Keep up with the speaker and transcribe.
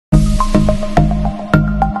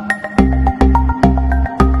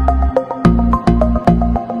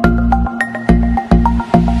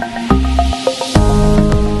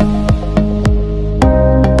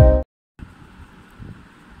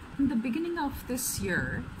of this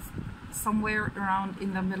year, somewhere around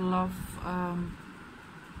in the middle of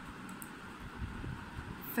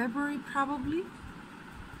February probably,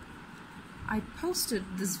 I posted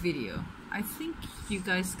this video. I think you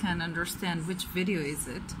guys can understand which video is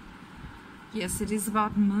it. Yes, it is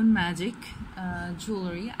about Moon Magic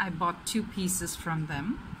jewelry. I bought 2 pieces from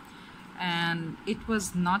them and it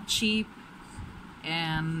was not cheap,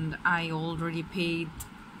 and I already paid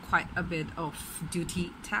quite a bit of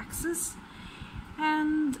duty taxes,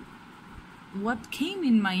 and what came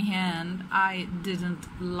in my hand, I didn't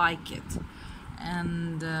like it.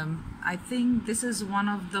 And I think this is one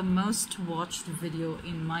of the most watched video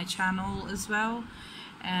in my channel as well,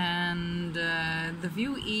 and the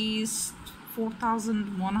view is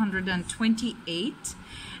 4,128,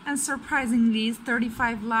 and surprisingly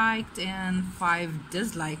 35 liked and 5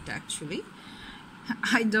 disliked actually.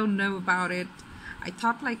 I don't know about it. I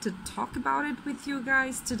thought like to talk about it with you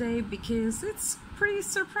guys today because it's pretty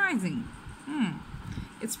surprising.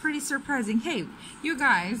 It's pretty surprising. Hey, you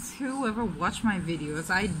guys, whoever watch my videos,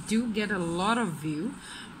 I do get a lot of view,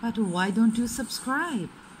 but why don't you subscribe?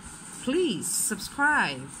 Please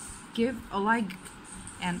subscribe, give a like,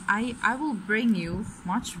 and I will bring you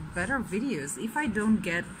much better videos. If I don't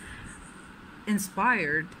get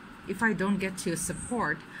inspired, if I don't get your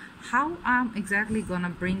support, how I'm exactly gonna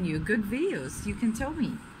bring you good videos? You can tell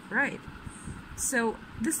me, right? So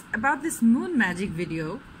about this Moon Magic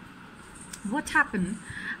video, what happened,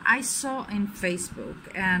 I saw in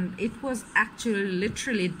Facebook, and it was actually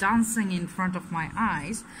literally dancing in front of my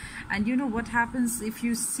eyes. And you know what happens if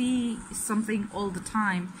you see something all the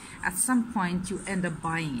time, at some point you end up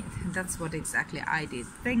buying it. That's what exactly I did.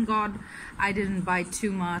 Thank God I didn't buy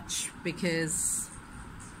too much because,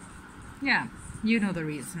 yeah, you know the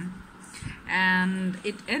reason. And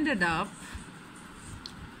it ended up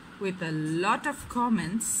with a lot of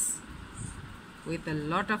comments,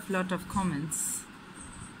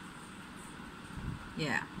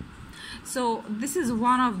 yeah. So this is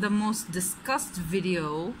one of the most discussed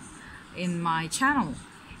video in my channel,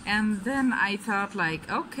 and then I thought like,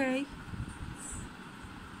 okay,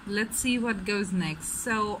 let's see what goes next.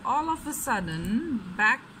 So all of a sudden,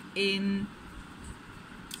 back in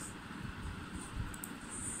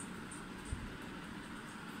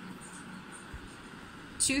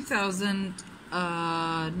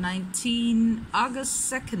 (2019)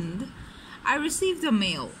 August 2nd, I received a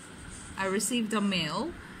mail.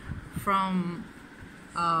 From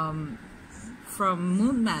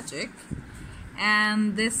Moon Magic,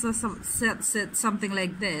 and this said something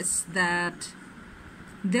like this, that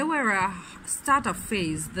they were a startup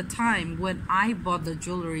phase, the time when I bought the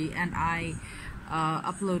jewelry and I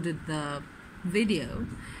uploaded the video,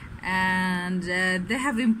 and they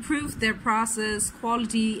have improved their process,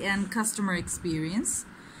 quality, and customer experience.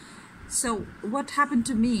 So what happened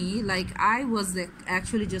to me, like I was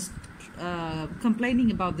actually just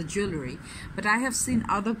complaining about the jewelry, but I have seen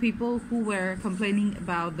other people who were complaining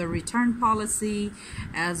about the return policy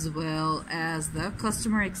as well as the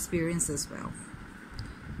customer experience as well.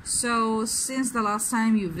 So since the last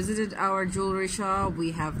time you visited our jewelry shop,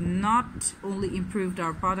 we have not only improved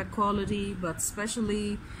our product quality, but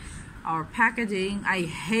especially our packaging. I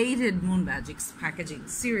hated Moon Magic's packaging,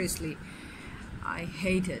 seriously, I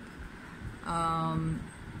hate it.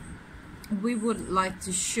 We would like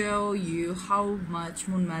to show you how much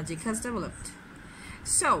Moon Magic has developed.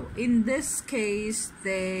 So in this case,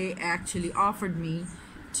 they actually offered me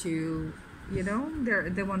to, you know,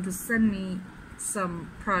 they want to send me some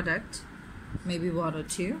product, maybe 1 or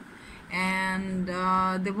 2, and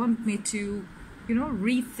they want me to, you know,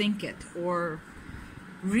 rethink it or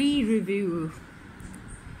re-review.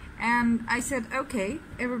 And I said, okay,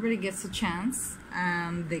 everybody gets a chance,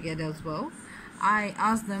 and they get as well. I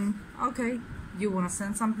asked them, okay, you want to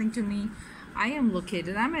send something to me? I'm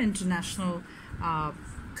an international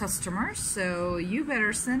customer, so you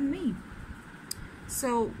better send me.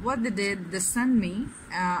 So what they did, they sent me.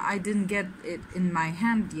 I didn't get it in my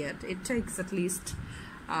hand yet. It takes at least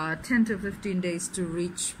 10 to 15 days to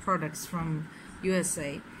reach products from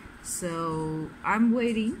USA. So I'm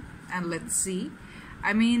waiting, and let's see.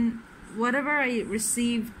 I mean, whatever I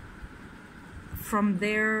received from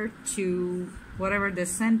there to whatever they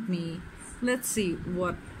sent me, let's see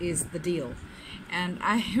what is the deal. And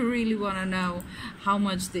I really want to know how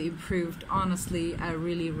much they improved. Honestly, I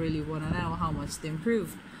really want to know how much they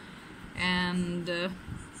improved. And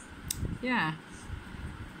yeah,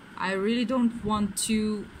 I really don't want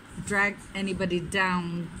to drag anybody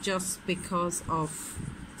down just because of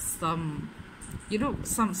some, you know,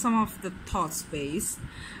 some of the thought space.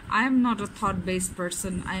 I am not a thought-based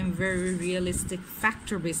person. I am very realistic,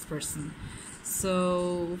 factor-based person.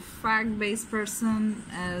 So fact-based person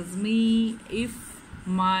as me, if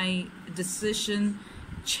my decision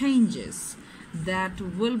changes, that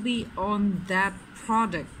will be on that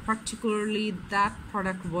product, particularly that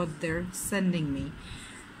product what they're sending me,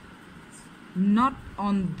 not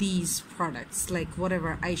on these products. Like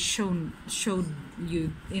whatever I showed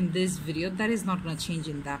you in this video, that is not going to change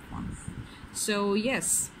in that one. So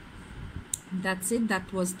yes, that's it.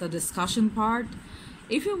 That was the discussion part.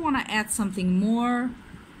 If you want to add something more,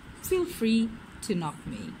 feel free to knock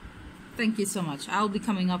me. Thank you so much. I'll be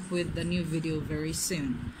coming up with the new video very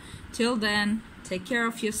soon. Till then, take care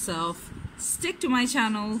of yourself. Stick to my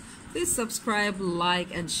channel. Please subscribe,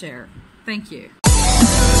 like, and share. Thank you.